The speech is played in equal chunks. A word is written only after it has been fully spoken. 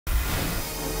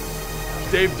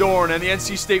Dave Dorn and the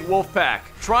NC State Wolfpack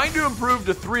trying to improve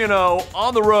to 3-0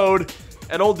 on the road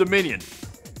at Old Dominion.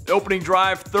 The opening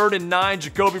drive, 3rd and 9,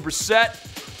 Jacoby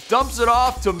Brissett dumps it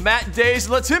off to Matt Days,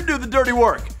 lets him do the dirty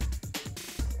work.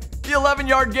 The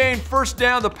 11-yard gain, first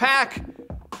down. The Pack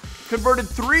converted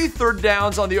 3 third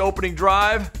downs on the opening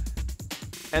drive,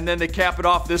 and then they cap it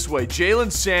off this way.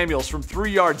 Jaylen Samuels from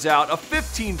 3 yards out, a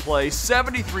 15-play,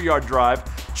 73-yard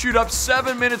drive, chewed up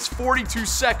 7 minutes, 42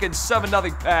 seconds,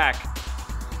 7-0 Pack.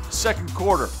 Second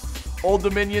quarter, Old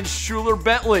Dominion's Schuler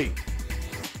Bentley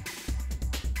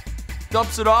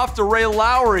dumps it off to Ray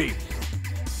Lowry.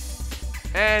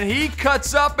 And he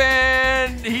cuts up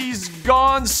and he's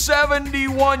gone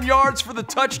 71 yards for the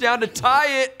touchdown to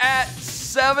tie it at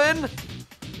 7.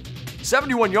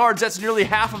 71 yards, that's nearly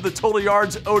half of the total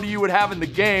yards ODU would have in the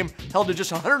game, held to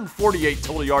just 148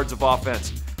 total yards of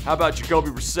offense. How about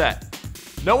Jacoby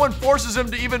Brissett? No one forces him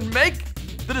to even make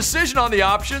the decision on the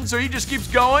option, so he just keeps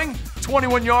going.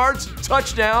 21 yards,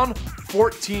 touchdown,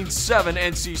 14-7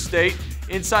 NC State.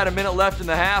 Inside a minute left in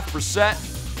the half, Brissett.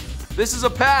 This is a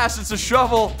pass, it's a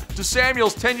shovel to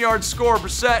Samuels, 10-yard score.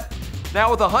 Brissett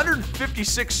now with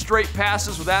 156 straight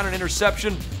passes without an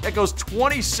interception. That goes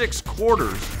 26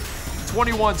 quarters,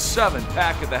 21-7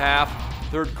 Pack at the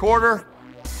half. Third quarter,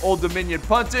 Old Dominion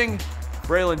punting.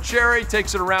 Braylon Cherry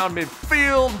takes it around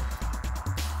midfield.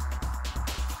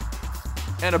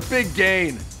 And a big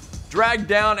gain. Dragged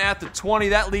down at the 20.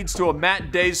 That leads to a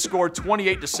Matt Days score,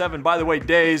 28-7. By the way,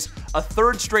 Days, a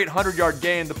 3rd straight 100-yard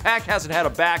gain. The Pack hasn't had a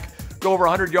back go over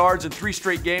 100 yards in 3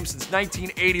 straight games since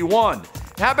 1981.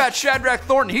 How about Shadrack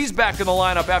Thornton? He's back in the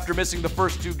lineup after missing the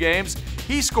first 2 games.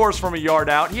 He scores from a yard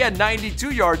out. He had 92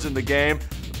 yards in the game.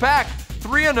 The Pack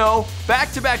 3-0,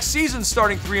 back-to-back seasons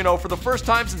starting 3-0 for the first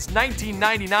time since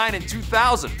 1999 and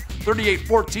 2000.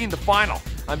 38-14 the final.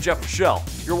 I'm Jeff Michelle.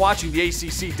 You're watching the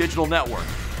ACC Digital Network.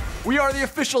 We are the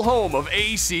official home of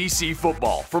ACC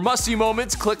football. For must-see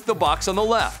moments, click the box on the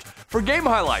left. For game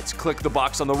highlights, click the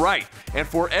box on the right. And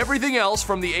for everything else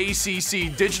from the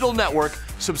ACC Digital Network,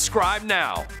 subscribe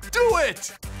now. Do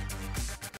it!